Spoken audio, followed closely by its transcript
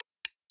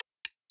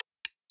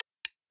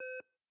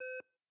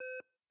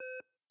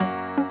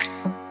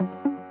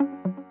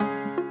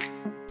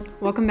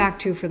Welcome back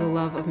to For the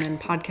Love of Men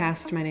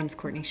podcast. My name's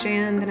Courtney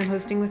Shand, and I'm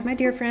hosting with my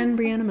dear friend,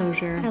 Brianna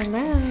Mosier.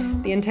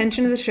 Hello. The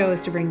intention of the show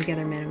is to bring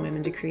together men and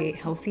women to create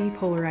healthy,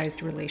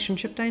 polarized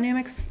relationship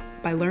dynamics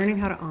by learning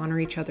how to honor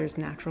each other's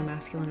natural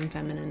masculine and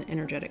feminine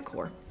energetic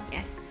core.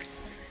 Yes.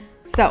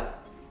 So,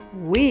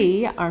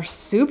 we are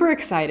super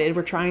excited.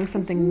 We're trying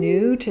something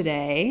new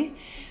today.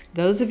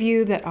 Those of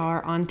you that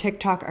are on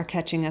TikTok are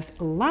catching us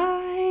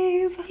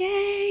live.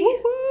 Yay.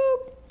 Whoop, whoop.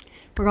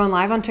 We're going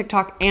live on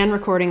TikTok and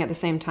recording at the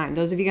same time.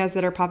 Those of you guys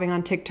that are popping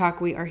on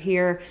TikTok, we are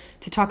here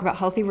to talk about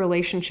healthy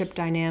relationship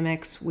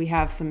dynamics. We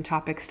have some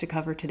topics to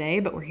cover today,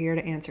 but we're here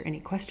to answer any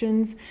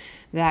questions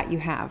that you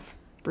have.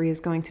 Bree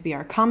is going to be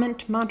our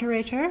comment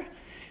moderator.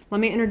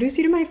 Let me introduce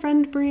you to my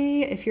friend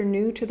Bree. If you're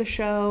new to the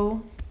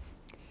show,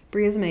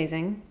 Bree is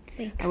amazing.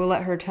 Thanks. I will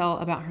let her tell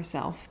about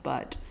herself,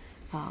 but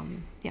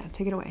yeah,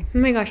 take it away. Oh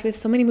my gosh, we have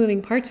so many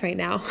moving parts right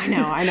now. I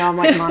know. I'm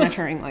like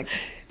monitoring like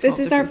 12 This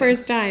is our different things.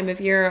 first time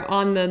if you're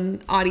on the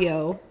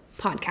audio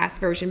podcast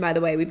version, by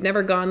the way. We've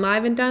never gone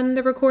live and done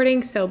the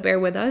recording, so bear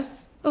with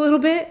us a little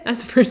bit.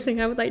 That's the first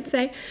thing I would like to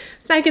say.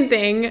 Second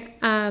thing,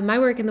 my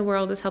work in the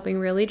world is helping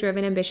really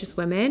driven, ambitious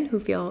women who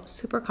feel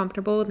super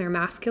comfortable in their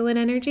masculine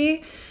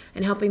energy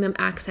and helping them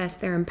access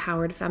their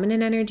empowered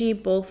feminine energy,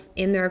 both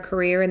in their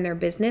career and their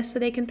business so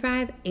they can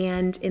thrive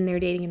and in their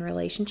dating and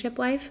relationship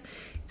life.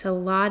 It's a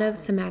lot of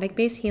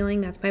somatic-based healing,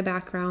 that's my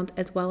background,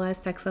 as well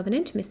as sex, love, and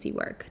intimacy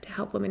work to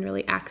help women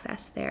really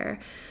access their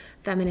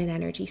feminine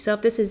energy. So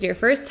if this is your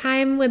first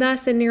time with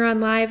us and you're on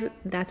live,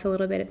 that's a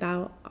little bit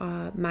about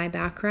my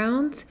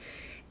background.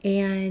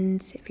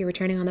 And if you're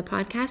returning on the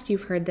podcast,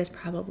 you've heard this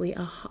probably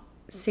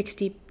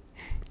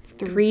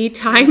 63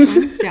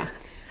 times. Yeah,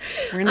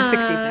 we're in the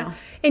 60s now.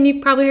 And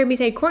you've probably heard me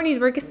say, Courtney's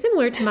work is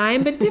similar to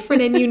mine, but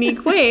different in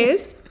unique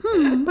ways.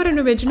 What an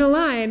original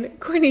line.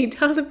 Courtney,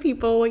 tell the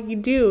people what you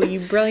do, you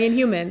brilliant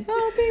human.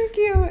 Oh, thank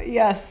you.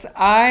 Yes,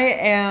 I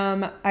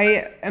am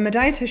a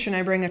dietitian.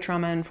 I bring a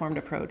trauma-informed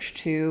approach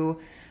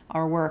to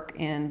our work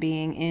in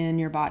being in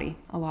your body.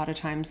 A lot of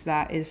times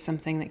that is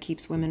something that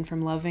keeps women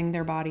from loving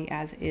their body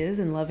as is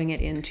and loving it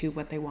into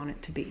what they want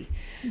it to be.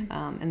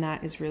 And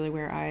that is really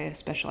where I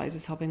specialize,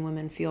 is helping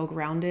women feel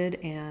grounded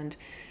and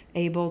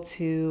able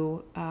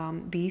to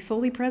be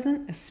fully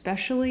present,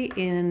 especially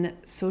in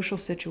social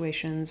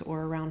situations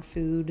or around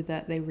food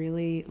that they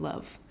really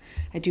love.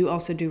 I do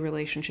also do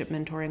relationship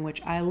mentoring,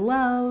 which I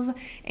love,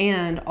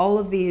 and all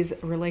of these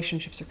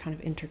relationships are kind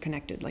of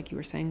interconnected, like you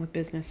were saying with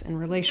business and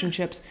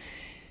relationships.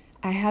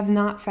 I have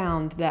not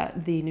found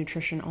that the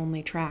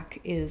nutrition-only track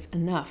is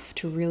enough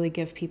to really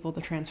give people the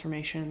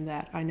transformation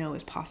that I know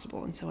is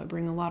possible, and so I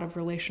bring a lot of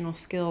relational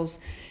skills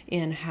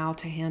in how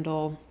to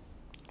handle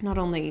not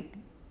only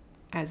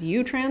as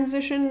you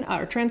transition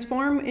or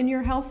transform in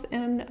your health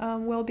and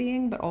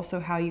well-being, but also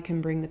how you can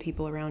bring the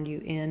people around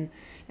you in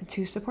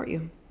to support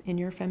you in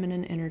your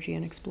feminine energy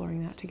and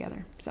exploring that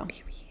together. So,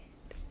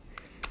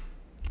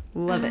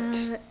 love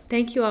it.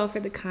 Thank you all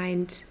for the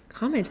kind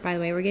comments, by the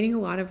way. We're getting a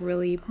lot of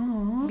really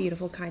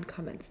beautiful, kind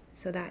comments,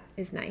 so that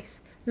is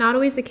nice. Not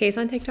always the case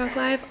on TikTok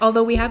Live,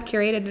 although we have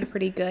curated a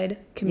pretty good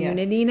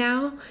community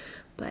now,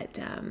 but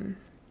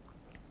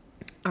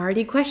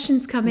already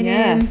questions coming in.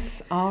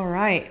 Yes. All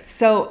right.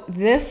 So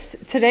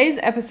today's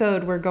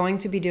episode, we're going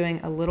to be doing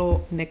a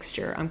little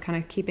mixture. I'm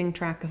kind of keeping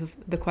track of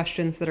the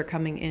questions that are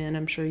coming in.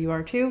 I'm sure you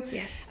are too.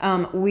 Yes.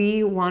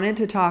 We wanted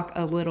to talk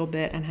a little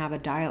bit and have a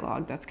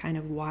dialogue. That's kind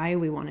of why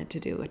we wanted to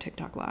do a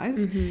TikTok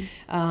Live,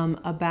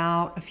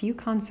 about a few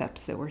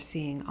concepts that we're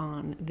seeing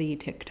on the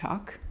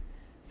TikTok.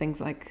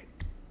 Things like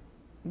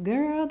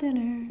girl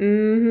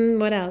dinner.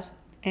 What else?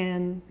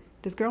 And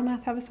does Girl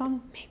Math have a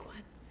song? Make one.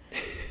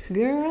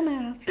 Girl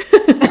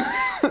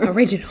Math.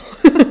 Original.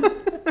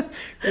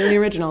 Really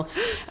original.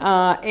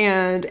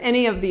 And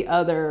any of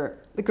the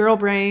Girl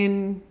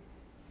Brain.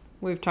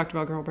 We've talked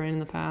about Girl Brain in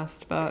the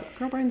past, but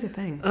Girl Brain's a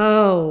thing.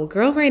 Oh,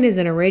 Girl Brain is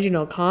an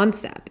original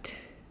concept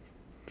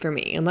for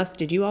me.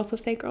 Did you also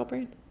say Girl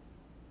Brain?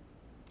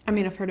 I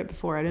mean, I've heard it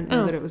before. I didn't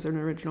know that it was an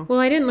original. Well,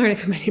 I didn't learn it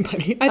from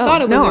anybody. I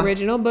thought it was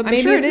original, but maybe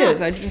I'm sure it's it is.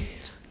 not. I just...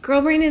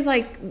 Girl Brain is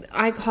like,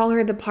 I call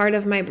her the part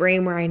of my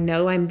brain where I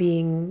know I'm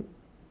being...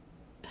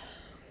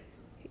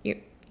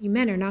 You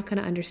men are not going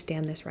to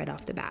understand this right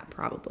off the bat,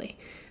 probably.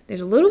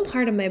 There's a little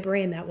part of my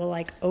brain that will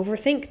like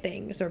overthink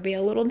things or be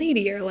a little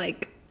needy, or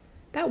like,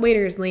 that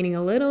waiter is leaning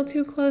a little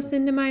too close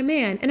into my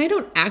man. And I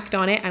don't act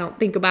on it. I don't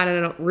think about it. I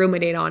don't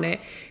ruminate on it.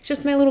 It's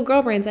just my little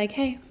girl brain's like,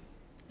 hey,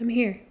 I'm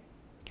here.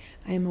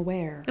 I am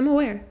aware. I'm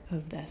aware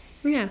of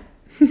this. Yeah.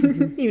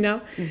 You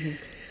know?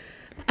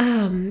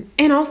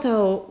 And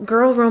also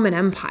Girl Roman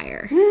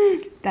Empire.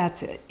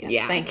 That's it. Yes,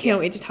 Yeah. I can't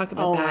wait to talk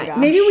about my that. gosh.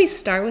 Maybe we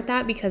start with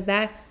that because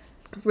that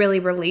really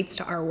relates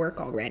to our work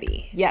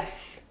already.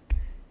 Yes.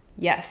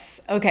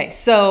 Okay,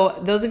 so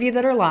those of you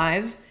that are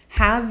live,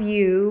 how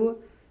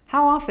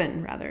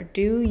often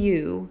do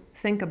you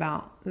think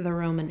about the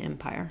Roman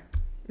Empire?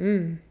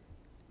 Well,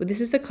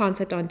 this is a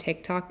concept on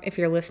TikTok. If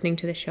you're listening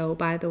to the show,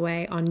 by the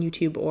way, on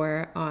YouTube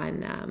or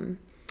on,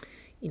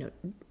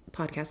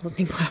 podcast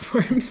listening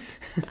platforms.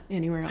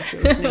 Anywhere else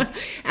you're listening.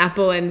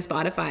 Apple and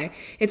Spotify.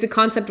 It's a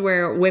concept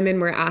where women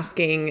were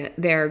asking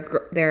their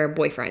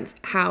boyfriends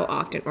how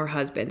often, or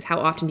husbands, how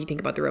often do you think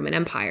about the Roman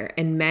Empire?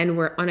 And men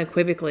were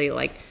unequivocally,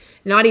 like,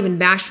 not even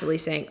bashfully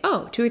saying,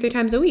 oh, 2 or 3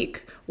 times a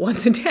week,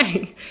 once a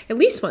day, at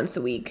least once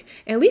a week,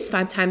 at least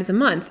 5 times a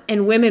month.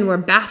 And women were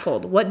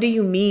baffled. What do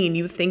you mean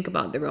you think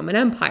about the Roman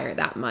Empire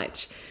that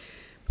much?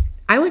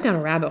 I went down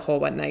a rabbit hole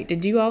one night.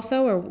 Did you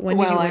also? Or when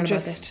did you learn about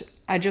this?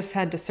 I just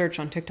had to search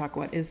on TikTok,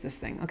 what is this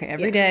thing? Okay,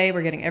 every day,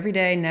 we're getting every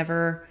day,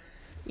 never.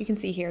 You can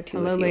see here too.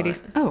 Hello,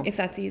 ladies. Oh, if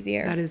that's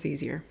easier. That is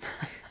easier.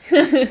 We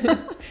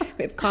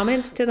have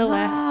comments to the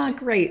left. Ah,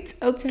 great.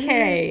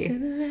 Okay. To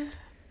the left.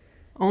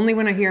 Only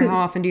when I hear how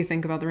often do you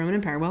think about the Roman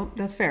Empire? Well,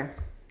 that's fair.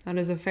 That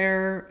is a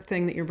fair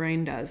thing that your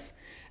brain does.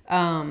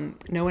 No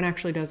one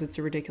actually does. It's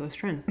a ridiculous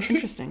trend.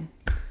 Interesting.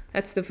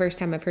 That's the first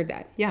time I've heard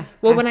that. Yeah.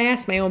 Well, when I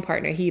asked my own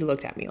partner, he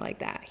looked at me like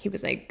that. He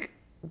was like,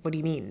 what do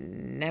you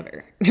mean,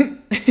 never?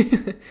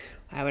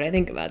 Why would I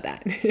think about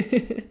that?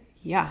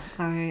 Yeah,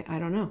 I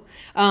don't know.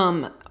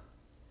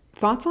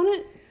 Thoughts on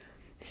it?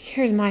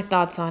 Here's my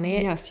thoughts on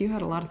it. Yes, you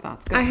had a lot of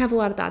thoughts. Go. I have a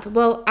lot of thoughts.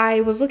 Well,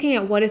 I was looking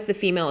at what is the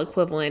female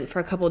equivalent for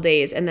a couple of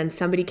days, and then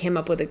somebody came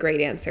up with a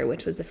great answer,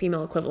 which was the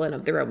female equivalent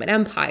of the Roman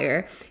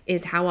Empire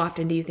is how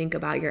often do you think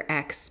about your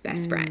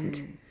ex-best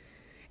friend?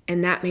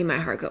 And that made my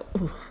heart go,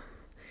 ooh.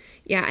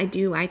 Yeah, I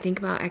do. I think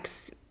about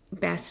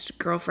ex-best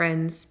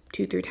girlfriends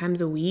 2-3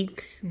 times a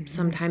week,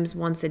 sometimes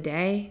once a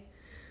day,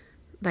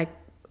 like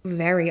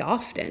very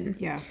often.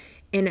 Yeah.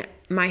 And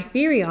my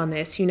theory on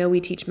this, we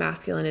teach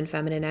masculine and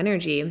feminine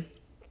energy,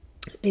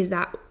 is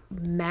that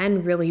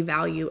men really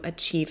value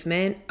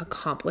achievement,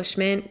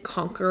 accomplishment,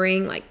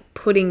 conquering, like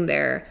putting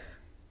their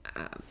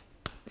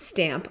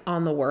stamp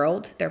on the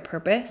world, their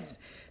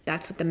purpose.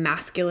 That's what the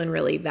masculine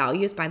really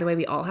values. By the way,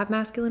 we all have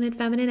masculine and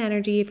feminine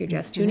energy. If you're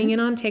just tuning in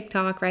on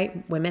TikTok,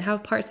 right? Women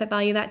have parts that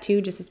value that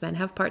too, just as men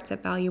have parts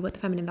that value what the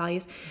feminine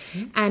values.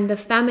 And the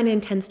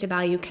feminine tends to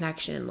value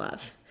connection and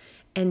love.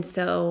 And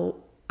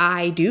so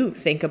I do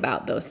think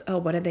about those. Oh,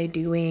 what are they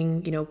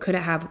doing? Could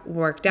it have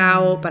worked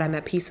out, but I'm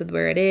at peace with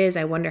where it is.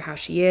 I wonder how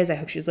she is. I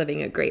hope she's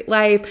living a great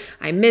life.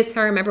 I miss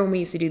her. Remember when we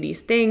used to do these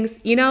things,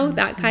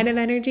 that kind of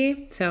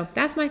energy. So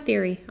that's my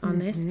theory on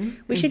this.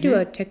 We should do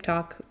a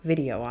TikTok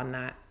video on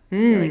that. I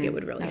feel like it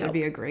would really help. That would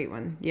be a great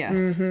one.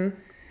 Yes.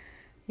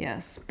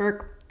 Yes.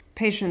 Burke,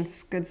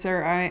 patience, good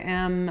sir.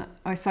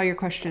 I saw your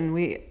question.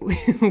 We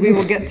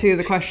will get to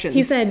the questions.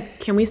 He said,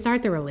 can we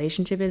start the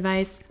relationship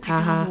advice?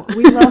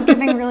 We love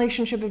giving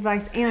relationship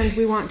advice, and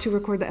we want to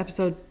record the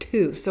episode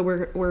too. So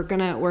we're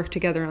going to work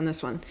together on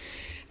this one.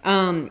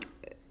 I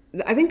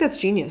think that's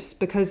genius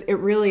because it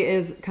really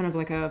is kind of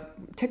like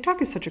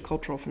TikTok is such a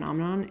cultural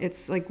phenomenon.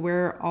 It's like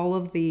where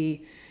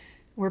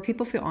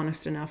people feel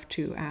honest enough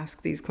to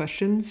ask these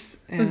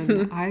questions.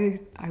 And I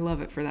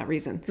love it for that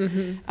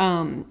reason.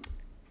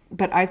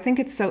 But I think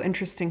it's so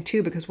interesting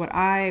too, because when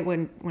I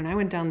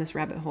went down this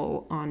rabbit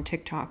hole on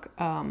TikTok,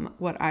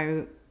 what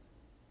I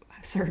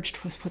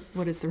searched was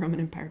what is the Roman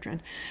Empire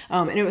trend?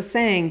 And it was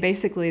saying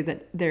basically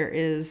that there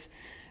is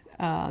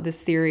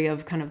this theory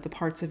of kind of the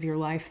parts of your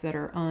life that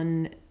are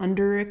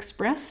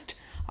underexpressed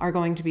are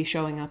going to be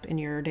showing up in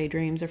your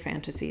daydreams or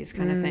fantasies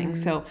kind of thing.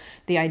 So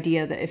the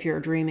idea that if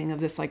you're dreaming of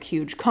this like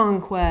huge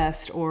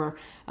conquest or,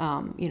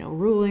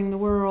 ruling the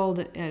world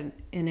in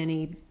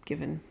any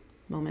given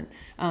moment,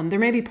 there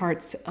may be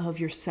parts of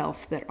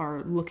yourself that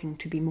are looking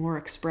to be more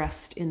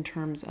expressed in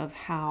terms of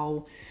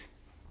how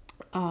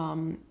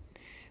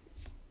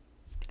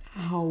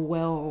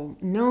well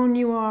known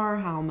you are,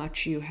 how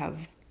much you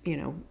have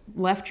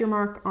left your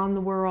mark on the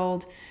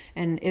world.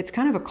 And it's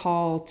kind of a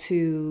call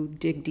to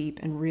dig deep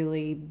and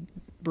really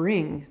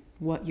bring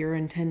what you're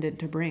intended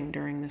to bring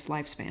during this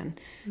lifespan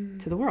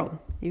to the world.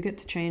 You get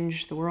to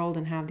change the world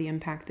and have the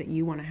impact that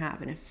you want to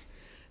have. And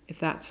if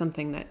that's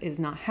something that is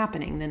not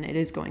happening, then it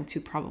is going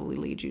to probably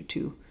lead you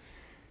to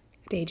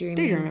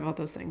daydream about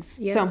those things.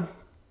 Yep. So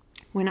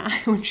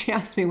when she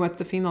asked me what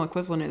the female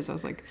equivalent is, I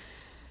was like,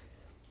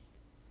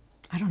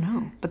 I don't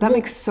know, but that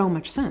makes so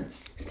much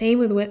sense. Same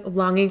with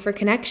longing for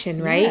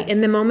connection, right? Yes.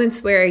 In the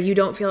moments where you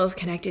don't feel as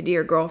connected to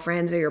your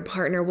girlfriends or your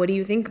partner, what do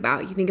you think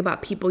about? You think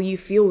about people you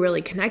feel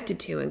really connected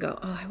to and go,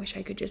 oh, I wish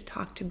we could just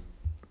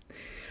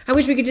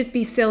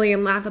be silly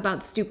and laugh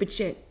about stupid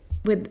shit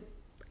with,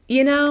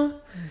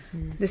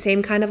 the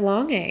same kind of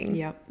longing.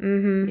 Yep.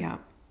 Mm-hmm. Yeah.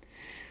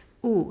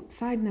 Ooh,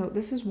 side note,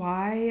 this is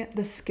why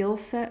the skill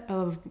set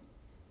of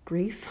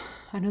grief,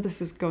 I know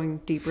this is going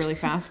deep really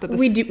fast, but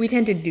we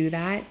tend to do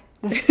that.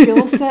 The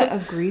skill set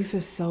of grief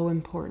is so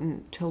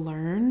important to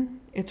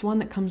learn. It's one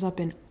that comes up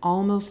in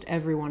almost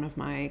every one of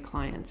my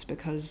clients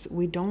because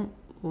we don't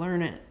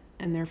learn it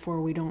and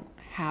therefore we don't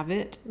have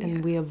it,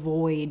 and we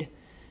avoid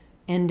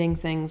ending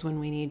things when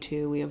we need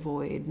to. We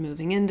avoid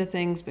moving into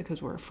things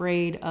because we're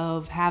afraid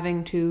of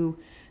having to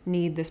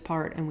need this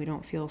part and we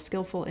don't feel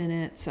skillful in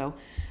it. So,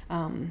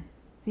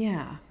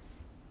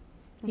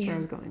 That's where I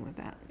was going with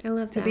that. I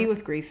love To that. be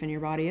with grief in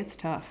your body, it's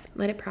tough.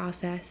 Let it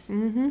process.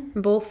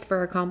 Both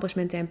for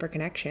accomplishments and for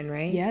connection,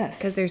 right? Yes.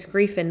 Because there's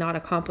grief in not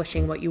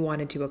accomplishing what you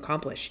wanted to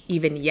accomplish,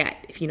 even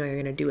yet, if you know you're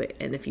going to do it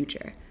in the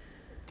future.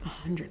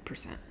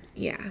 100%.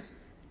 Yeah.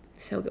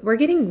 So we're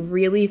getting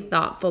really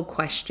thoughtful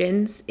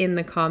questions in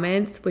the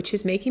comments, which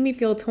is making me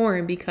feel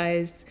torn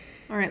because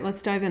All right,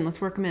 let's dive in. Let's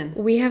work them in.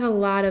 we have a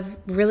lot of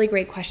really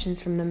great questions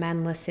from the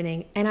men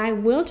listening. And I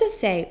will just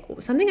say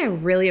something I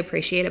really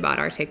appreciate about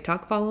our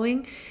TikTok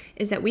following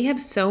is that we have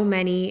so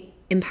many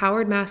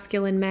empowered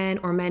masculine men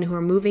or men who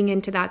are moving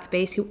into that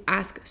space who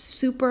ask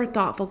super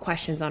thoughtful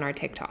questions on our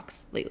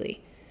TikToks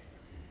lately.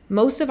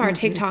 Most of our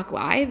TikTok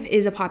live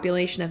is a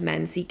population of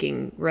men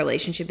seeking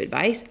relationship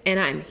advice, and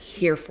I'm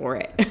here for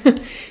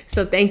it.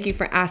 So thank you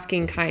for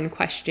asking kind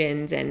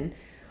questions. And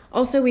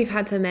also we've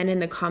had some men in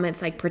the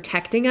comments like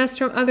protecting us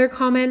from other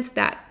comments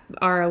that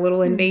are a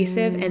little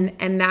invasive,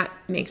 and that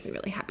makes me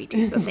really happy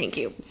too. So thank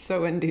you.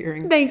 So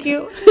endearing. Thank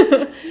you.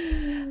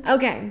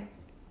 Okay.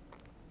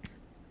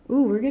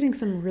 Ooh, we're getting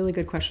some really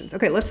good questions.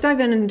 Okay, let's dive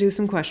in and do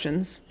some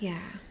questions. Yeah.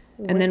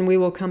 And then we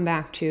will come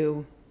back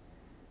to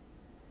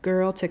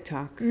girl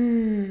TikTok.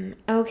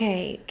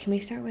 Okay. Can we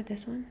start with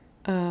this one?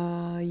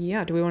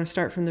 Yeah. Do we want to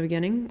start from the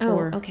beginning? Oh,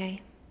 or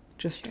okay.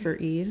 just for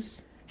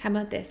ease? How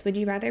about this? Would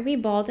you rather be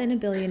bald and a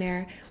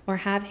billionaire or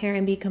have hair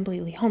and be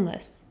completely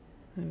homeless?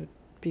 I would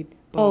be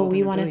Oh, bald we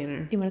and a want to.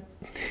 billionaire. You want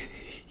to?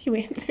 You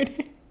answered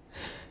it.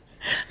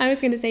 I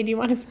was going to say, do you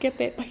want to skip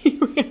it? But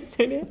you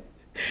answered it.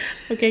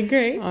 Okay,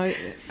 great.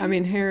 I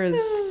mean, hair is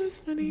that's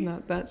funny.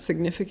 not that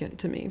significant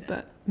to me,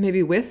 but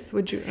maybe width.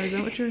 Would you? Is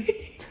that what you're?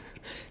 Is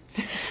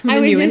there some I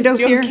was just innuendo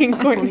here? joking,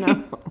 I don't Courtney.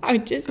 know. I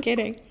was just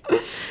kidding.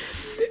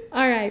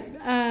 All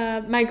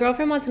right. My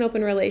girlfriend wants an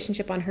open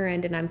relationship on her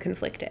end, and I'm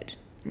conflicted.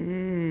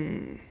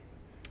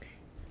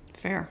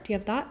 Fair. Do you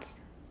have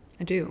thoughts?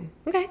 I do.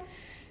 Okay.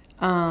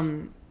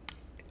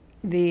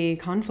 The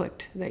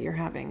conflict that you're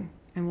having,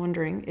 I'm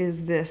wondering,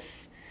 is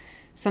this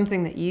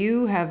something that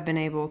you have been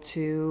able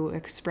to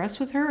express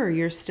with her, or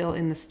you're still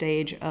in the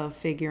stage of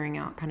figuring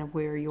out kind of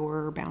where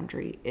your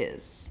boundary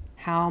is?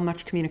 How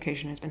much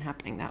communication has been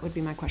happening? That would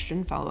be my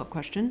question, follow-up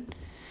question,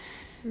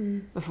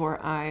 before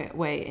I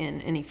weigh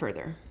in any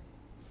further.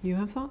 You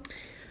have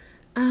thoughts?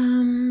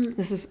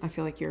 This is, I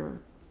feel like you're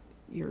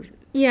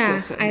Yeah,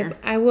 still sitting here.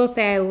 I will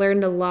say I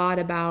learned a lot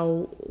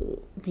about,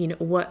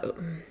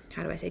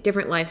 how do I say,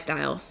 different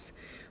lifestyles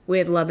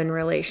with love and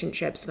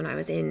relationships when I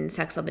was in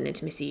sex, love, and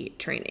intimacy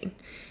training.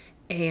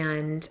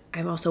 And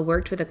I've also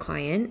worked with a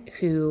client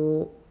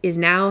who is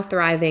now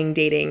thriving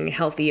dating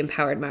healthy,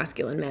 empowered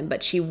masculine men,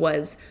 but she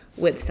was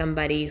with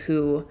somebody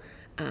who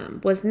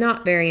was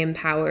not very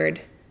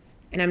empowered.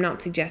 And I'm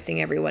not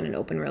suggesting everyone in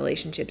open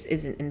relationships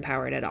isn't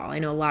empowered at all. I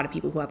know a lot of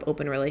people who have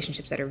open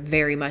relationships that are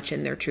very much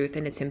in their truth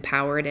and it's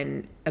empowered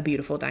and a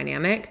beautiful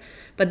dynamic.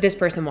 But this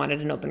person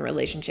wanted an open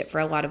relationship for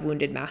a lot of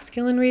wounded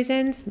masculine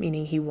reasons,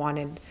 meaning he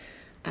wanted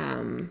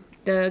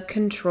the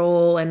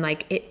control and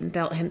like it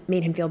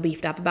made him feel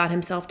beefed up about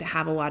himself to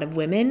have a lot of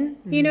women,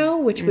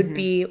 which would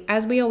be,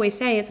 as we always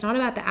say, it's not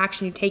about the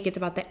action you take, it's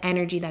about the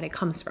energy that it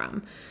comes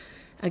from.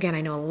 Again,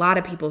 I know a lot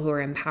of people who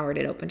are empowered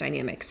in open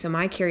dynamics. So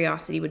my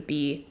curiosity would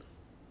be,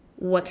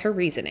 what's her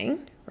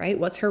reasoning, right?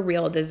 What's her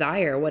real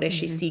desire? What is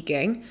she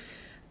seeking?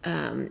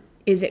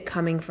 Is it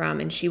coming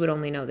from, and she would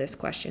only know this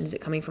question, is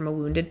it coming from a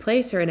wounded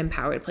place or an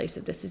empowered place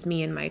of this is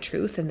me and my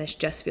truth and this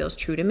just feels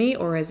true to me?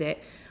 Or is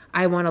it,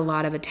 I want a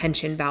lot of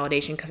attention,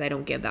 validation because I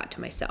don't give that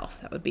to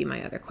myself? That would be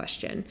my other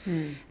question.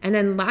 And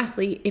then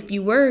lastly, if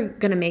you were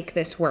going to make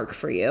this work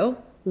for you,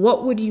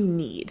 what would you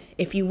need?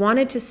 If you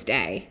wanted to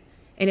stay,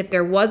 and if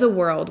there was a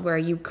world where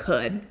you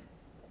could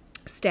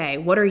stay,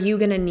 what are you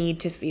going to need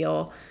to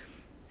feel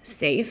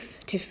safe,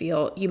 to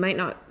feel, you might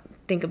not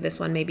think of this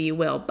one, maybe you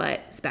will,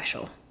 but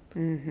special?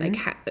 Like,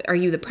 are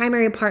you the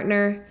primary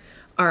partner?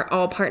 Are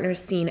all partners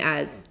seen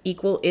as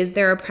equal? Is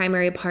there a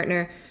primary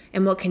partner?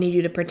 And what can you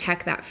do to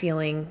protect that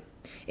feeling?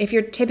 If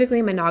you're typically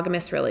in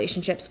monogamous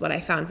relationships, what I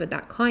found with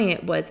that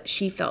client was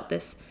she felt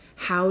this,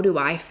 how do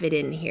I fit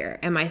in here?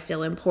 Am I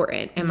still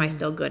important? Am I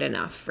still good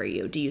enough for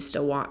you? Do you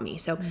still want me?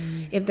 So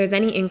if there's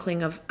any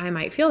inkling of I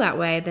might feel that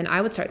way, then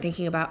I would start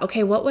thinking about,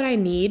 okay, what would I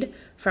need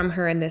from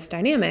her in this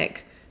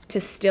dynamic to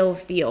still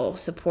feel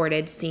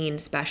supported, seen,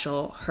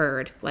 special,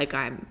 heard, like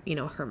I'm,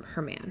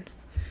 her man?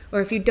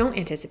 Or if you don't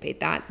anticipate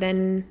that,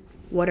 then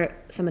what are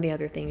some of the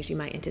other things you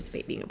might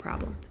anticipate being a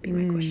problem? Would be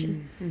my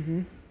question.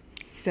 You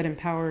said an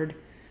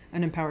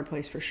empowered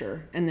place for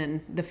sure. And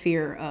then the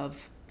fear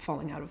of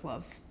falling out of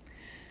love.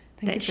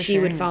 Thank you That for she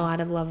would sharing fall that.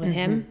 out of love with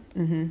him.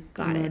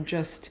 Got And it. would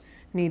just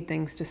need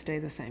things to stay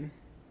the same.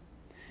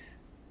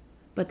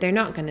 But they're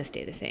not going to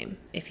stay the same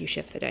if you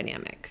shift the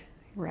dynamic.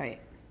 Right.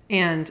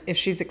 And if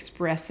she's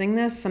expressing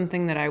this,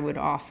 something that I would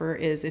offer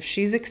is if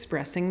she's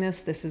expressing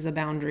this is a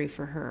boundary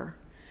for her,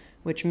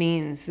 which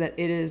means that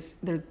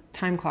their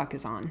time clock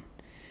is on,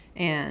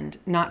 and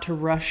not to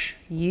rush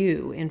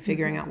you in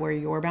figuring out where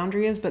your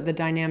boundary is, but the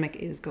dynamic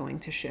is going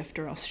to shift,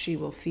 or else she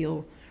will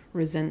feel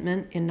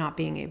resentment in not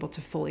being able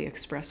to fully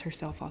express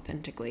herself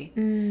authentically.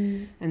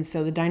 And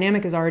so the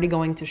dynamic is already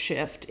going to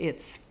shift.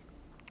 It's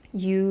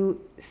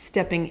you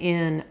stepping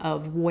in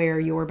of where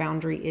your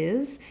boundary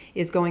is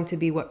going to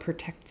be what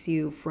protects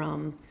you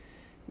from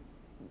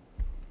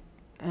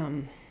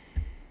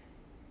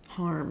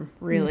harm,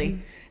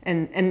 really.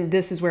 And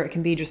this is where it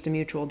can be just a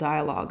mutual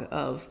dialogue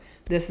of,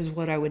 this is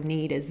what I would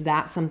need. Is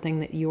that something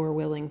that you're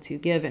willing to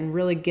give? And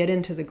really get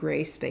into the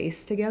gray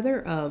space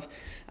together of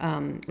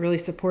really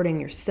supporting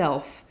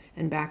yourself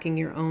and backing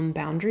your own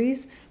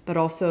boundaries, but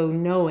also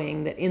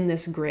knowing that in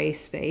this gray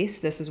space,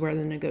 this is where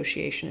the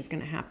negotiation is going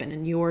to happen.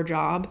 And your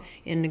job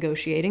in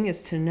negotiating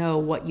is to know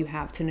what you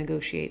have to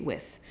negotiate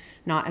with,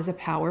 not as a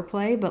power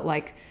play, but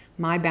like,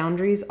 my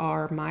boundaries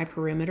are my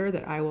perimeter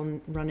that I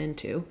will run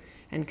into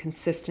and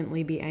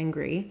consistently be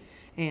angry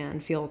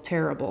and feel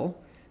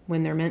terrible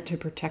when they're meant to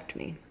protect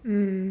me.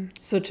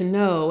 So to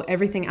know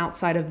everything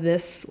outside of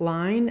this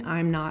line,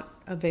 I'm not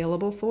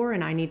available for,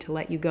 and I need to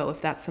let you go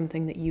if that's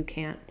something that you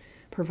can't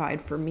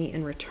provide for me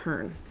in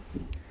return.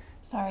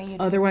 Sorry, you.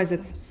 Otherwise,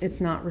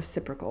 it's not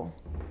reciprocal.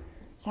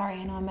 Sorry,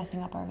 I know I'm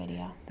messing up our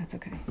video. That's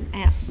okay.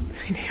 Yeah.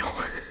 I know.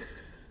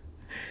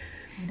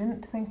 I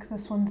didn't think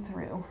this one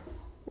through.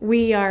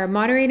 We are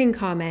moderating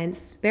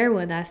comments. Bear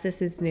with us.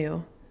 This is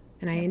new.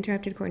 And I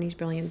interrupted Courtney's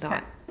brilliant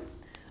thought.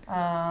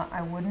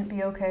 I wouldn't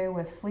be okay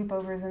with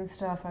sleepovers and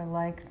stuff. I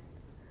like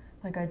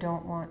I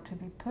don't want to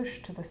be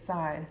pushed to the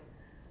side.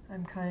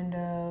 I'm kind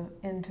of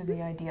into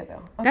the idea,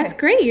 though. Okay. That's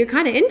great. You're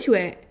kind of into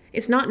it.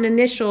 It's not an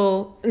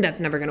initial, that's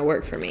never going to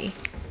work for me.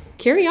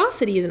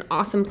 Curiosity is an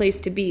awesome place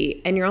to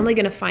be. And you're only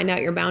going to find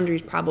out your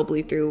boundaries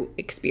probably through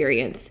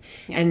experience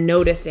and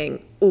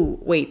noticing, oh,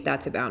 wait,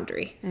 that's a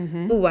boundary.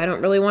 Oh, I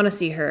don't really want to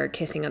see her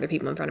kissing other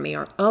people in front of me.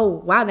 Or, oh,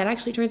 wow, that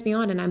actually turns me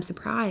on and I'm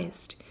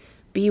surprised.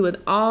 Be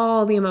with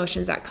all the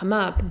emotions that come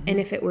up. And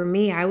if it were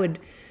me, I would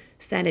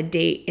set a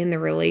date in the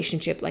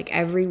relationship like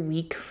every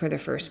week for the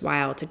first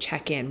while to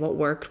check in. What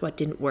worked, what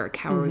didn't work,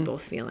 how are we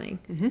both feeling?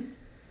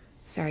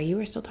 Sorry, you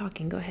were still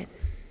talking. Go ahead.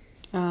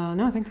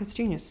 No, I think that's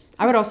genius.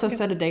 I would also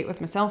set a date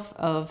with myself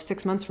of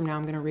 6 months from now.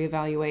 I'm going to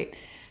reevaluate.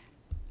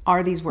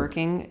 Are these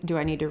working? Do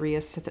I need to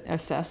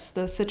reassess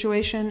the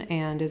situation?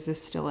 And is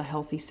this still a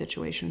healthy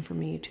situation for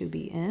me to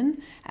be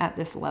in at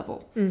this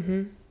level?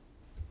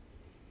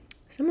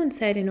 Someone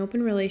said an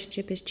open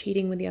relationship is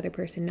cheating with the other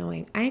person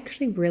knowing. I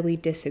actually really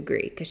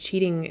disagree, because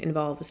cheating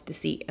involves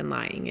deceit and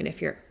lying. And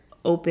if you're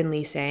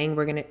openly saying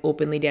we're going to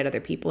openly date other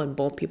people and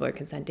both people are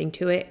consenting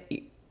to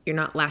it, you're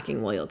not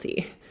lacking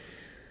loyalty.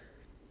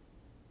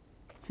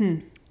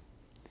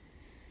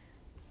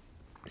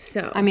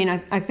 So, I mean,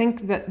 I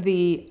think that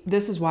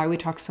this is why we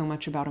talk so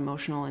much about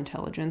emotional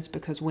intelligence,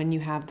 because when you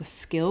have the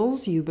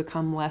skills, you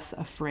become less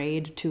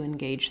afraid to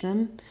engage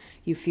them.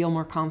 You feel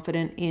more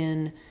confident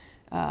in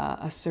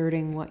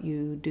asserting what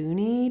you do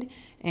need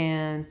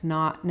and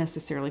not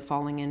necessarily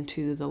falling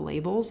into the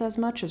labels as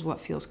much as what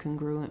feels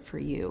congruent for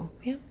you.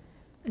 Yeah.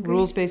 Agreed.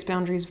 Rules-based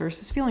boundaries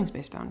versus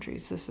feelings-based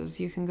boundaries.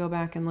 You can go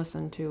back and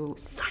listen to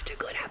Such a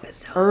good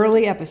episode.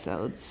 Early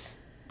episodes.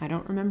 I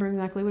don't remember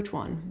exactly which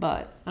one,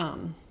 but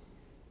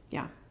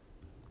yeah.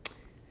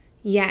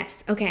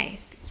 Yes. Okay.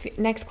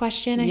 Next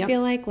question, I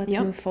feel like. Let's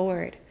move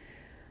forward.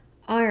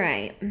 All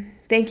right.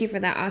 Thank you for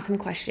that awesome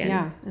question.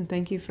 Yeah, and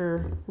thank you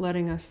for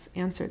letting us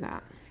answer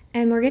that.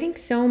 And we're getting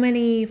so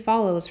many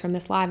follows from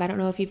this live. I don't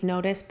know if you've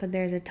noticed, but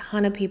there's a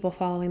ton of people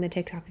following the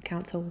TikTok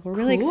account. So we're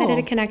really excited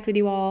to connect with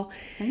you all.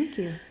 Thank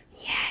you.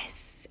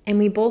 Yes. And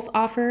we both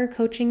offer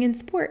coaching and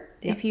support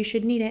if you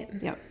should need it.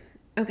 Yep.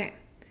 Okay.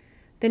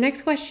 The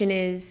next question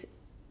is,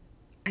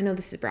 I know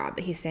this is broad,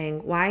 but he's saying,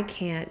 why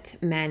can't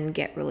men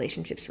get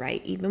relationships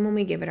right? Even when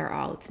we give it our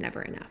all, it's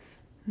never enough.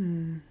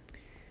 Do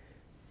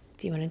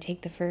you want to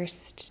take the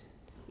first,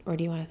 or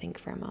do you want to think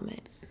for a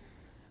moment?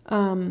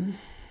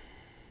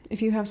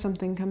 If you have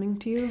something coming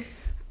to you,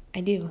 I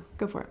do.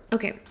 go for it.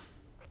 Okay.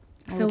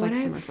 I would like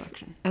some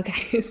reflection.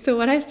 Okay. So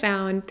what I've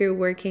found through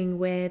working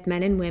with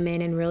men and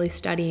women and really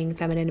studying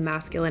feminine and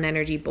masculine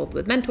energy, both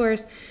with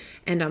mentors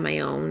and on my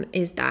own,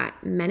 is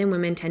that men and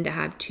women tend to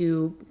have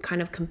two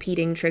kind of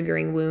competing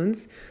triggering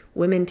wounds.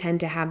 Women tend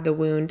to have the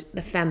wound,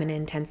 the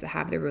feminine tends to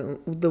have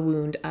the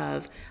wound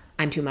of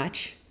I'm too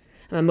much.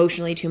 I'm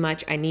emotionally too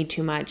much. I need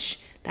too much,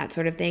 that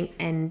sort of thing.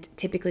 And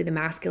typically the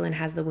masculine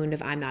has the wound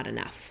of I'm not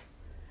enough.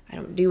 I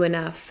don't do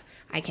enough.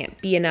 I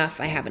can't be enough.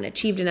 I haven't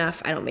achieved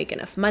enough. I don't make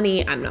enough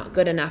money. I'm not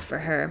good enough for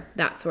her,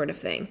 that sort of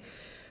thing.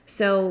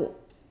 So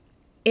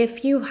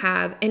if you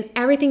have, and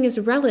everything is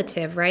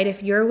relative, right?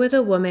 If you're with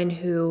a woman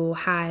who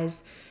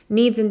has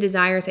needs and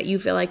desires that you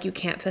feel like you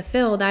can't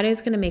fulfill, that is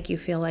going to make you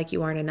feel like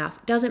you aren't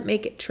enough. Doesn't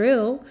make it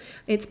true.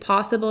 It's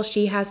possible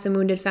she has some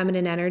wounded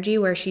feminine energy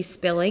where she's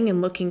spilling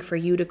and looking for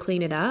you to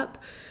clean it up.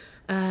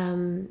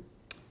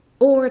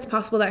 Or it's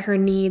possible that her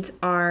needs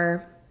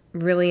are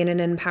really in an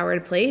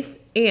empowered place,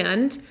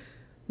 and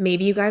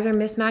maybe you guys are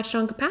mismatched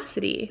on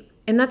capacity.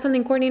 And that's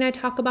something Courtney and I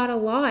talk about a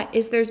lot,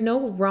 is there's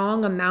no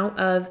wrong amount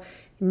of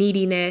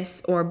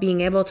neediness or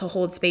being able to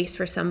hold space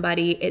for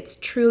somebody. It's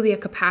truly a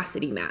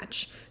capacity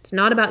match. It's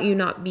not about you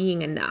not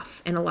being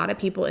enough. And a lot of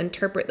people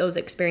interpret those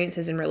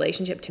experiences in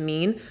relationship to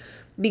mean,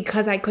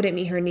 because I couldn't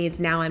meet her needs,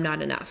 now I'm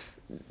not enough.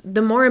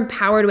 The more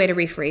empowered way to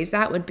rephrase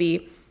that would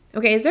be,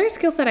 okay, is there a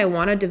skill set I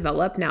want to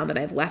develop now that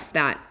I've left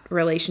that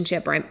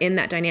relationship or I'm in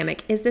that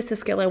dynamic? Is this a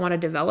skill I want to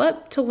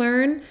develop to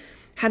learn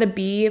how to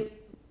be,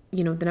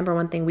 the number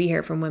one thing we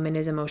hear from women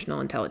is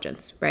emotional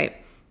intelligence, right?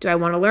 Do I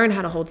want to learn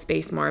how to hold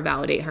space more,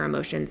 validate her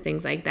emotions,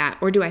 things like that?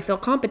 Or do I feel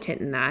competent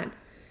in that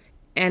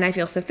and I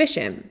feel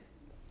sufficient?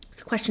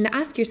 It's a question to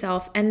ask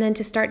yourself, and then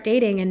to start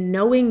dating and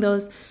knowing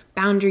those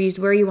boundaries,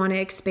 where you want to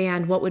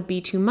expand, what would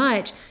be too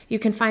much. You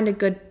can find a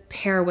good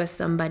pair with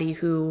somebody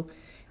who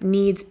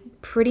needs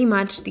pretty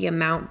much the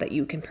amount that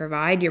you can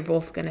provide. You're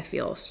both going to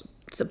feel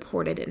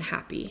supported and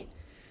happy.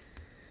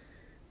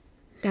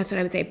 That's what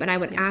I would say. But I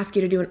would ask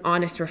you to do an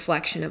honest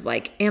reflection of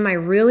like, am I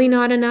really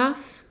not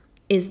enough?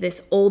 Is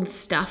this old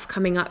stuff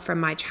coming up from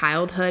my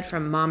childhood,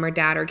 from mom or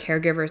dad or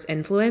caregiver's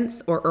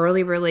influence, or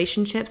early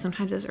relationships,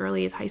 sometimes as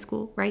early as high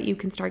school, right? You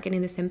can start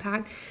getting this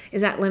impact.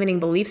 Is that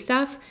limiting belief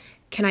stuff?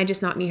 Can I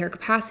just not meet her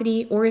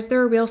capacity? Or is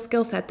there a real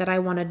skill set that I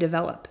want to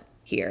develop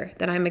here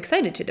that I'm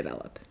excited to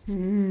develop?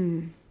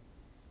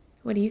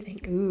 What do you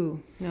think?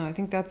 Ooh, no, I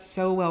think that's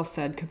so well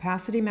said.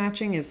 Capacity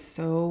matching is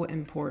so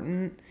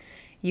important.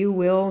 You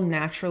will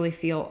naturally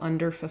feel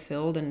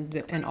underfulfilled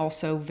and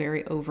also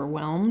very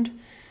overwhelmed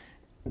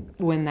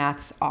when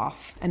that's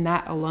off. And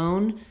that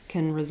alone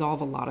can resolve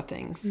a lot of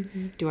things.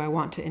 Mm-hmm. Do I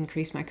want to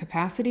increase my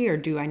capacity, or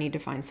do I need to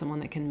find someone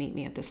that can meet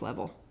me at this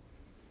level?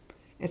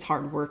 It's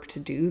hard work to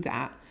do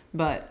that,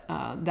 but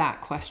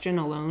that question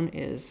alone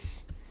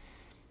is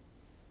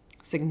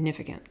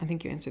significant. I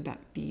think you answered that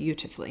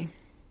beautifully.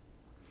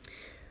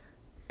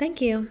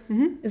 Thank you.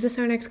 Mm-hmm. Is this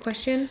our next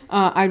question?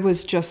 I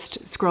was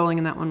just scrolling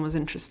and that one was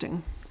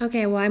interesting.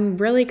 Okay, well, I'm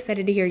really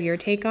excited to hear your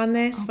take on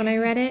this when I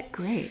read it.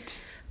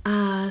 Great.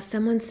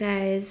 Someone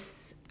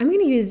says, I'm going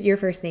to use your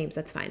first names.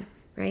 That's fine,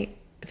 right?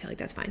 I feel like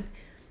that's fine.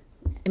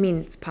 I mean,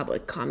 it's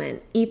public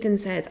comment. Ethan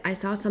says, I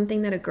saw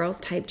something that a girl's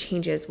type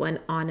changes when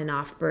on and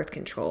off birth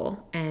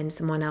control. And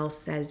someone else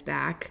says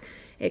back,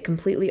 it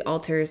completely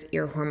alters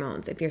your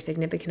hormones. If your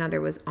significant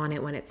other was on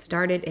it when it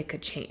started, it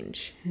could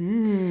change.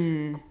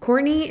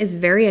 Courtney is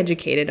very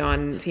educated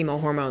on female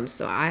hormones,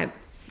 so I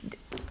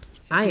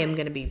am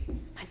going to be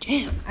my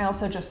jam. I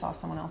also just saw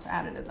someone else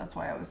added it. That's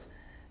why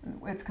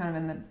it's kind of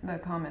in the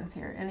comments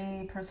here.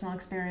 Any personal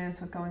experience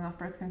with going off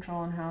birth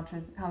control and how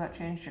that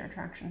changed your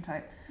attraction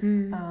type?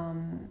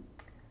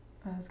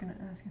 I was going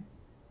to ask you.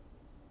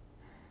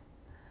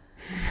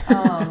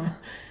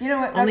 You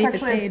know what?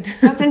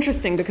 That's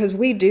interesting, because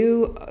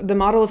the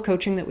model of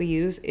coaching that we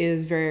use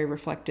is very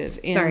reflective.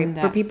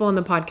 For people on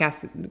the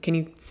podcast, can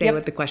you say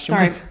what the question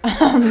was?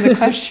 The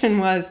question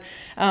was,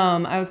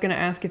 I was going to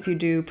ask if you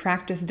do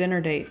practice dinner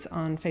dates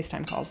on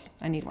FaceTime calls.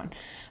 I need one.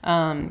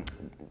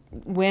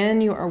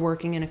 When you are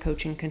working in a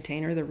coaching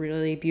container, the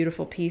really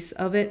beautiful piece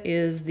of it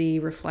is the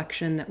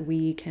reflection that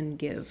we can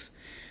give.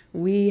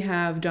 We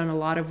have done a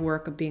lot of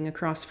work of being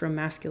across from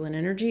masculine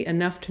energy,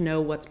 enough to know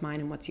what's mine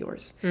and what's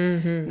yours.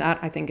 Mm-hmm. That,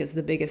 I think, is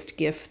the biggest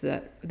gift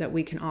that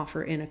we can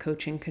offer in a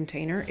coaching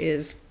container,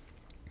 is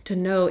to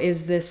know,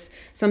 is this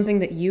something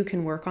that you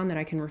can work on, that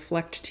I can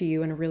reflect to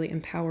you in a really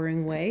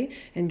empowering way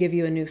and give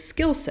you a new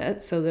skill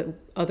set so that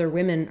other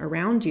women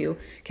around you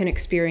can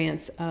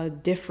experience a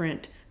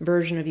different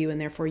version of you, and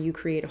therefore you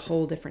create a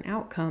whole different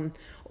outcome?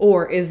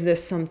 Or is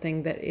this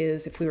something that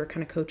is, if we were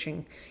kind of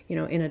coaching,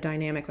 in a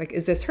dynamic, like,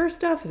 is this her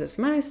stuff? Is this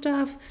my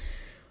stuff?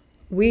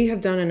 We have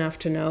done enough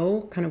to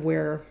know kind of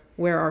where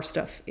our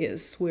stuff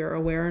is. We're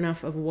aware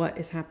enough of what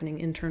is happening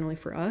internally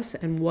for us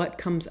and what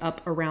comes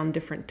up around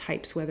different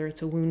types, whether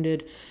it's a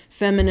wounded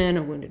feminine,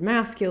 a wounded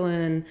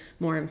masculine,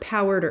 more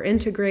empowered or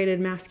integrated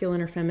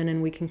masculine or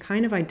feminine. We can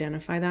kind of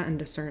identify that and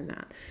discern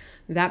that.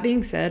 That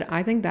being said,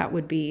 I think that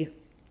would be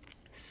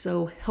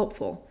so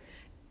helpful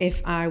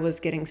if I was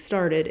getting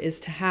started, is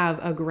to have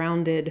a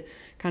grounded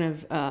kind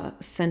of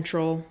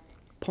central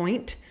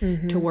point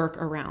to work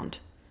around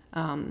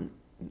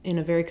in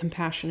a very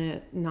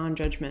compassionate,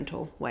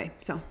 non-judgmental way.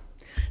 So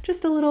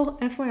just a little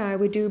FYI,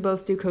 we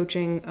both do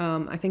coaching.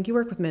 I think you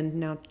work with men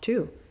now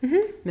too.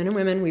 Mm-hmm. Men and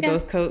women, we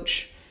both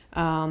coach.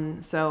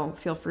 So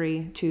feel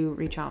free to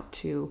reach out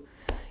to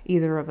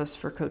either of us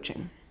for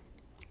coaching.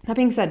 That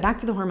being said, back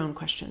to the hormone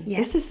question.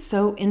 Yes. This is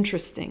so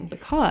interesting,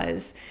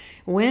 because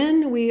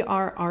when we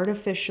are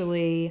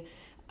artificially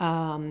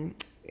kind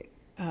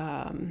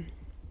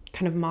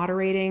of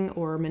moderating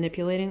or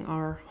manipulating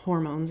our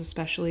hormones,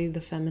 especially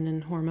the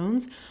feminine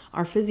hormones,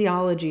 our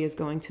physiology is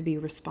going to be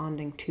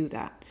responding to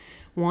that.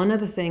 One of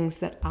the things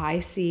that I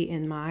see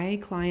in my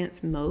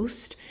clients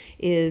most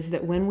is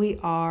that when we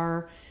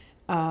are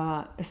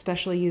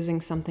especially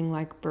using something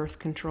like birth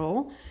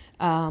control,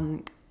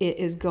 it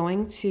is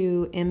going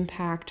to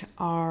impact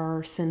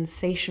our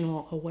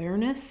sensational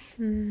awareness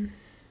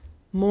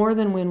more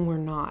than when we're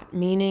not,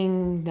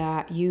 meaning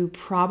that you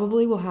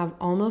probably will have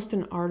almost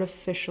an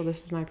artificial,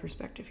 this is my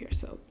perspective here,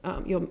 so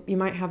you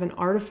might have an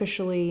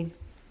artificially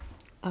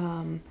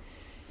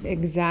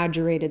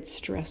exaggerated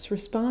stress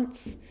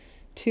response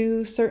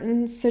to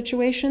certain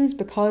situations,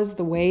 because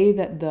the way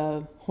that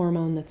the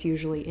hormone that's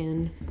usually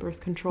in birth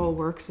control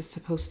works is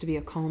supposed to be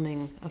a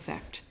calming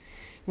effect.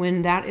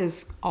 When that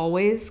is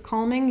always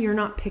calming, you're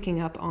not picking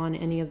up on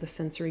any of the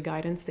sensory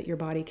guidance that your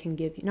body can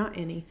give you. Not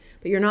any,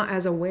 but you're not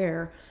as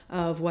aware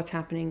of what's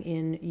happening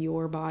in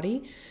your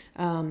body.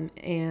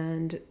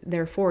 And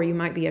therefore, you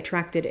might be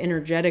attracted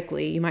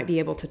energetically. You might be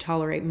able to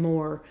tolerate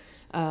more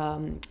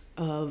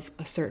of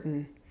a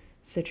certain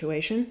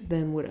situation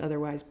than would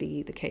otherwise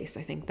be the case.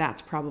 I think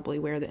that's probably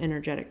where the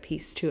energetic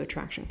piece to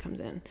attraction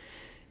comes in,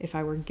 if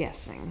I were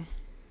guessing.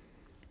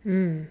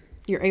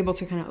 You're able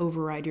to kind of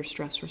override your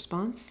stress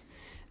response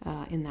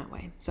in that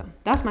way. So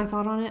that's my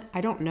thought on it.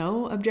 I don't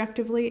know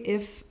objectively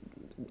if,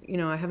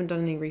 I haven't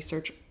done any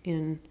research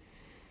in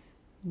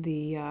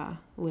the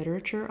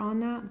literature on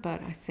that,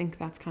 but I think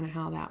that's kind of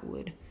how that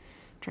would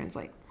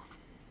translate.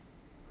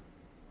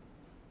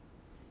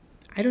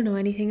 I don't know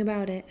anything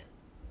about it.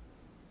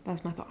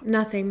 That's my thought.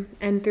 Nothing.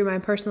 And through my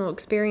personal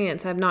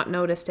experience, I've not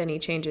noticed any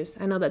changes.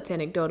 I know that's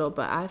anecdotal,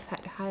 but I've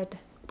had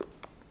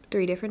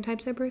 3 different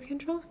types of birth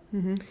control.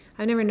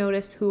 I've never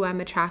noticed who I'm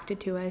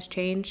attracted to has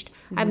changed.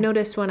 I've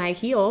noticed when I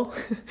heal,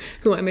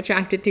 who I'm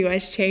attracted to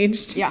has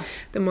changed. Yeah.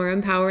 The more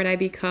empowered I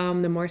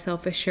become, the more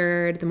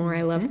self-assured, the more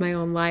I love my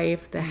own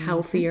life, the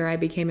healthier I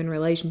became in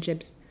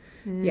relationships.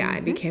 Yeah,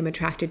 I became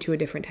attracted to a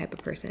different type of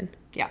person.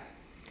 Yeah.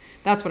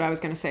 That's what I was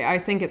going to say. I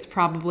think it's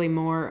probably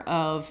more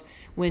of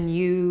when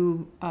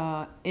you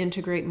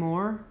integrate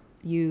more,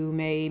 you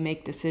may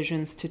make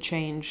decisions to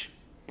change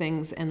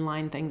things and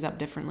line things up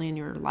differently in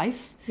your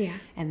life. Yeah.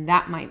 And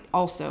that might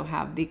also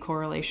have the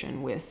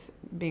correlation with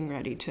being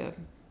ready to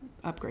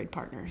upgrade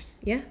partners.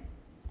 Yeah.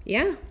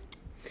 Yeah.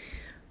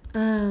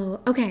 Oh,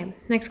 okay.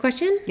 Next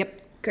question?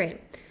 Yep. Great.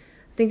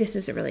 I think this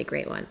is a really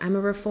great one. I'm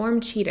a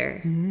reformed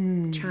cheater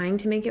trying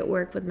to make it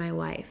work with my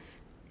wife.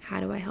 How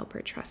do I help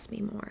her trust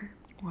me more?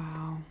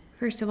 Wow.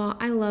 First of all,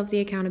 I love the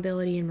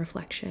accountability and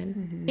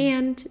reflection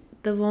and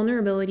the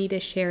vulnerability to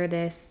share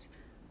this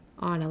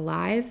on a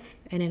live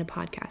and in a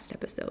podcast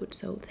episode.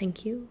 So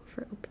thank you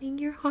for opening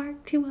your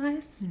heart to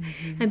us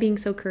and being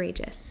so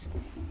courageous.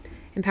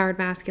 Empowered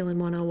Masculine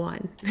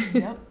 101.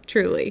 Yep.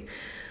 Truly.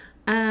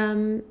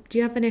 Do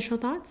you have initial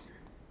thoughts?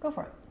 Go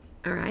for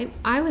it. All right.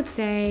 I would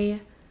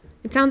say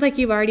it sounds like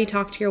you've already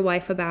talked to your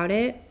wife about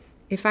it.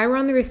 If I were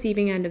on the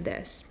receiving end of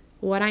this,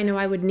 what I know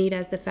I would need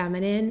as the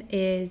feminine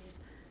is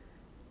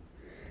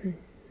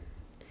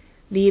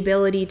the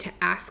ability to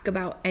ask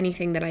about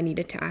anything that I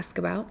needed to ask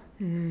about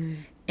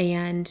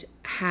and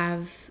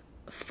have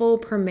full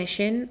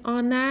permission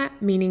on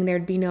that, meaning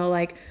there'd be no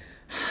like,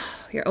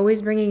 you're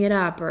always bringing it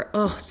up, or,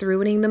 oh, it's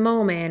ruining the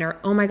moment, or,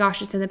 oh my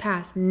gosh, it's in the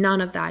past.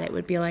 None of that. It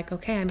would be like,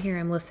 okay, I'm here,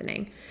 I'm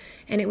listening.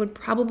 And it would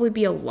probably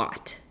be a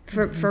lot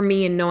for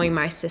me in knowing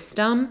my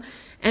system.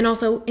 And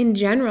also in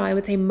general, I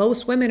would say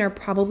most women are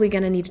probably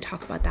going to need to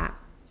talk about that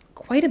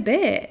quite a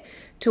bit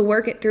to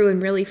work it through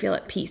and really feel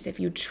at peace. If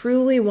you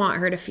truly want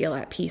her to feel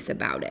at peace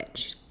about it,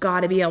 she's got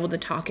to be able to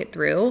talk it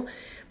through.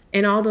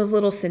 And all those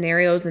little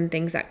scenarios and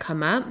things that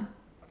come up,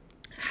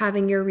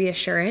 having your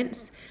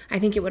reassurance, I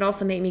think it would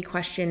also make me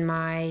question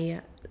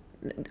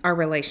our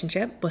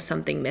relationship. Was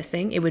something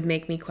missing? It would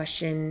make me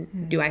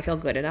question, do I feel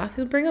good enough?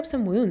 It would bring up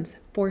some wounds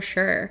for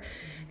sure.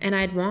 And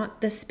I'd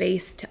want the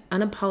space to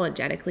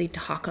unapologetically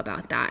talk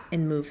about that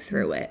and move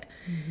through it.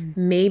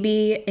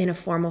 Maybe in a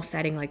formal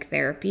setting like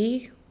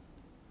therapy,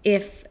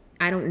 if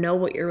I don't know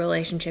what your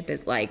relationship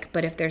is like,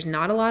 but if there's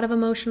not a lot of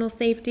emotional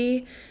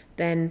safety,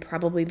 then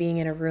probably being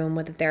in a room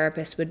with a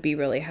therapist would be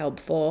really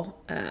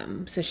helpful,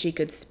 so she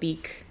could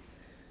speak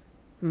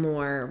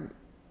more,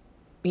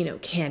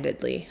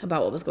 candidly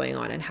about what was going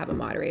on and have a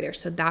moderator.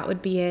 So that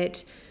would be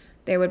it.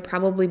 There would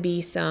probably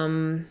be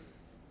some,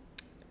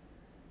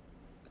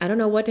 I don't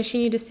know, what does she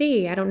need to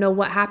see? I don't know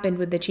what happened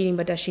with the cheating,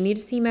 but does she need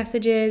to see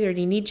messages, or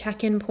do you need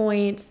check-in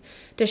points?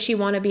 Does she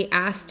want to be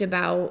asked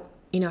about,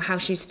 how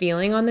she's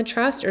feeling on the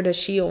trust, or does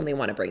she only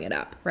want to bring it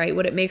up, right?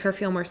 Would it make her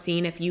feel more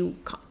seen if you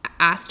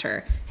asked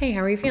her, hey,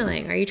 how are you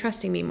feeling? Are you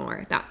trusting me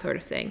more? That sort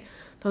of thing.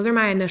 Those are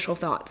my initial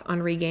thoughts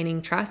on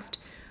regaining trust.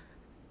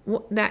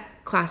 That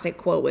classic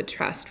quote with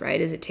trust,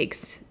 right, is it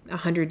takes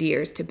 100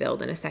 years to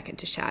build and a second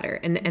to shatter.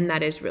 And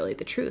that is really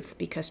the truth,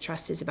 because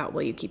trust is about,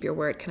 will you keep your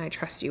word? Can I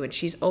trust you? And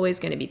she's always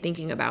going to be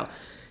thinking about,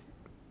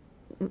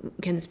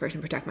 can this person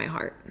protect my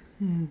heart?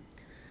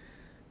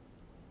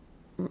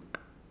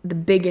 The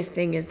biggest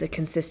thing is the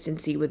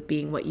consistency with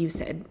being what you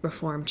said,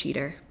 reformed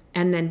cheater,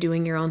 and then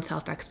doing your own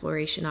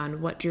self-exploration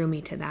on what drew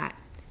me to that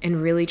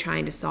and really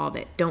trying to solve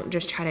it. Don't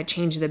just try to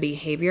change the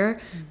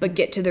behavior, but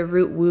get to the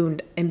root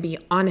wound and be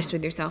honest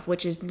with yourself,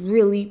 which is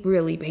really,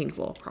 really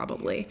painful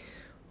probably.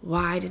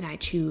 Why did I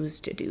choose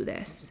to do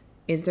this?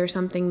 Is there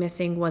something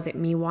missing? Was it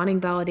me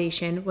wanting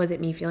validation? Was it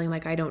me feeling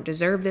like I don't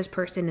deserve this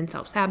person and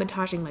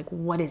self-sabotaging? Like,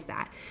 what is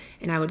that?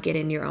 And I would get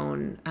in your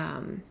own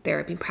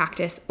therapy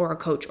practice or a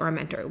coach or a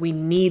mentor. We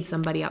need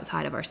somebody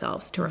outside of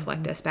ourselves to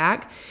reflect us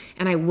back.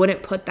 And I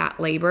wouldn't put that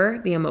labor,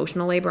 the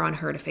emotional labor, on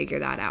her to figure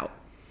that out.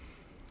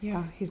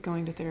 Yeah, he's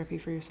going to therapy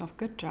for yourself.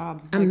 Good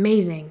job.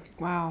 Amazing.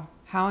 Wow.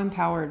 How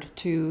empowered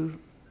to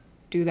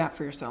do that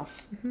for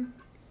yourself.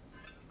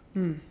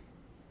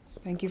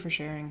 Thank you for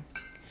sharing.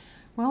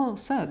 Well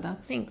said.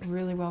 That's Thanks.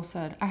 really well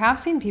said. I have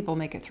seen people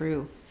make it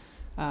through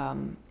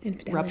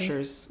Infidelity.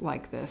 ruptures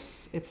like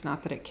this. It's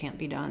not that it can't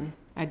be done.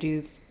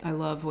 I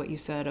love what you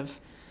said of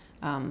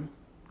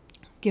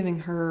giving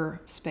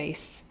her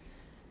space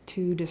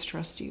to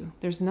distrust you.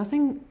 There's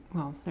nothing,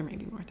 well, there may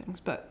be more things,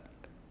 but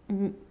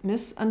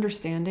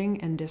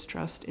misunderstanding and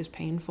distrust is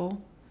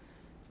painful.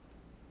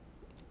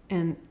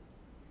 And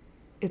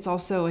it's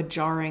also a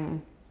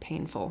jarring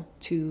painful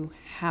to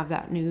have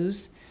that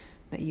news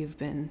that you've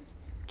been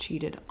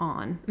cheated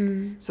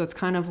on. So it's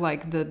kind of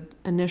like the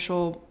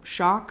initial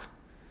shock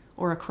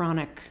or a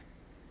chronic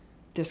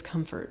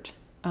discomfort.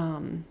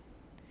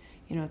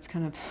 It's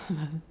kind of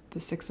the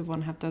 6 of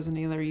one, half dozen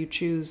the other. You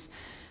choose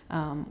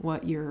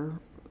what you're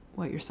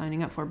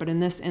signing up for. But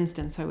in this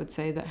instance, I would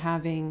say that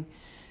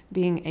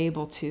being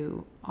able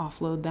to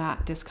offload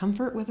that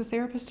discomfort with a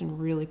therapist and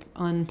really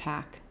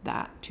unpack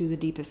that to the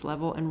deepest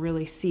level and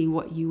really see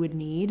what you would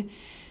need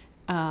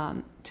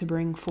to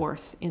bring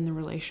forth in the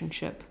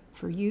relationship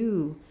for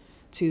you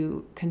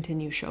to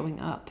continue showing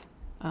up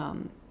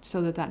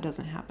so that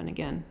doesn't happen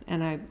again.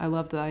 And I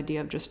love the idea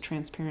of just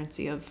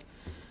transparency of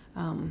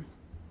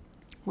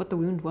what the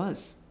wound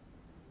was.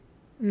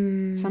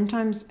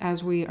 Sometimes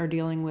as we are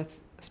dealing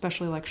with,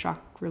 especially like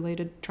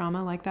shock-related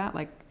trauma like that,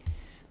 like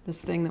this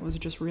thing that was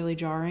just really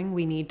jarring,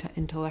 we need to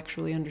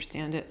intellectually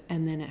understand it,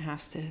 and then it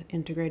has to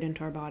integrate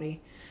into our body.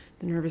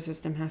 The nervous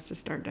system has to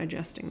start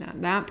digesting that.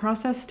 That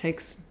process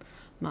takes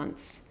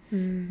months.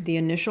 The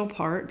initial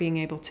part, being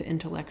able to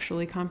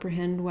intellectually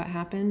comprehend what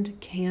happened,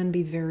 can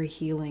be very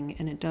healing,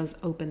 and it does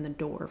open the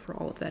door for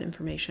all of that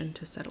information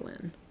to settle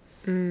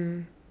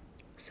in.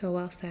 So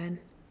well said.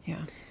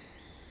 Yeah.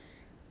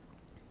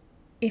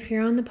 If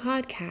you're on the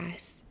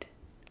podcast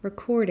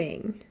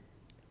recording,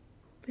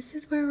 this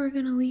is where we're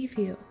going to leave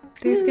you.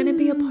 There's going to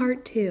be a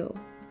part 2.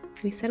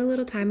 We set a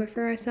little timer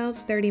for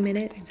ourselves, 30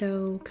 minutes,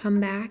 so come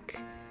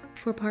back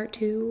for part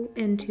 2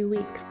 in 2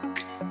 weeks.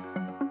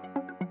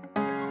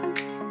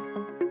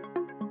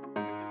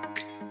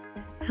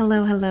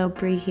 Hello,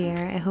 Bree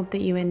here. I hope that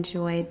you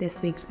enjoyed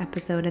this week's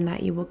episode and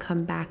that you will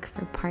come back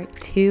for part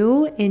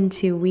 2 in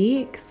 2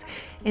 weeks.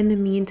 In the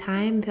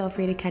meantime, feel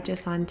free to catch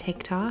us on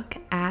TikTok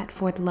at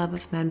For the Love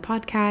of Men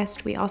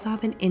Podcast. We also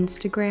have an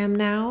Instagram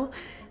now,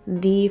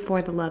 the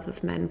For the Love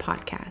of Men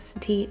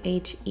Podcast,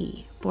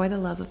 THE, For the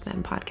Love of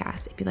Men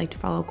Podcast. If you'd like to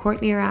follow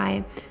Courtney or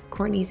I,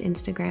 Courtney's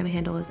Instagram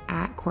handle is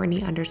at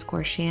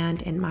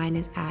Courtney_Shand and mine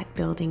is at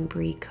Building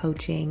Bree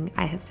Coaching.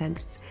 I have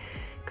since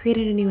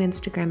created a new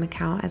Instagram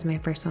account as my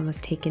first one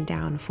was taken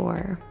down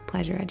for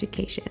pleasure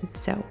education.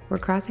 So we're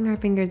crossing our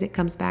fingers it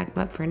comes back,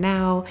 but for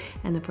now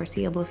and the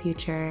foreseeable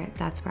future,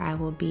 that's where I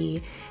will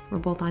be. We're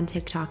both on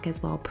TikTok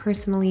as well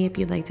personally if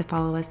you'd like to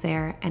follow us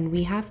there. And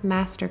we have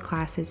master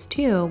classes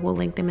too. We'll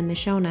link them in the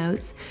show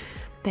notes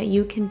that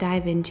you can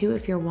dive into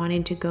if you're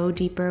wanting to go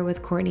deeper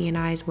with Courtney and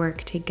I's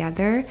work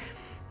together.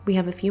 We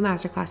have a few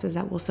masterclasses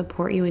that will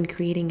support you in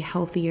creating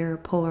healthier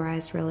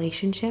polarized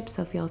relationships,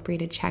 so feel free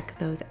to check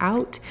those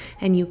out.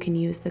 And you can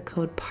use the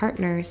code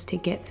PARTNERS to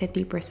get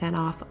 50%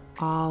 off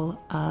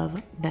all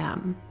of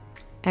them,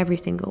 every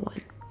single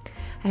one.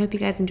 I hope you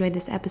guys enjoyed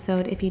this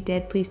episode. If you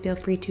did, please feel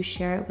free to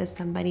share it with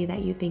somebody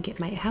that you think it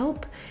might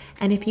help.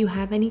 And if you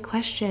have any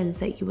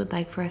questions that you would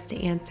like for us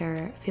to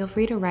answer, feel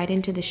free to write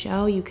into the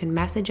show. You can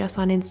message us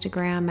on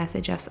Instagram,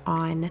 message us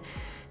on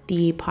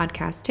the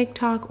podcast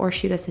TikTok, or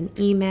shoot us an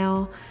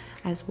email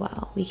as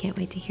well. We can't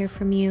wait to hear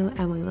from you,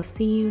 and we will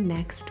see you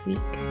next week.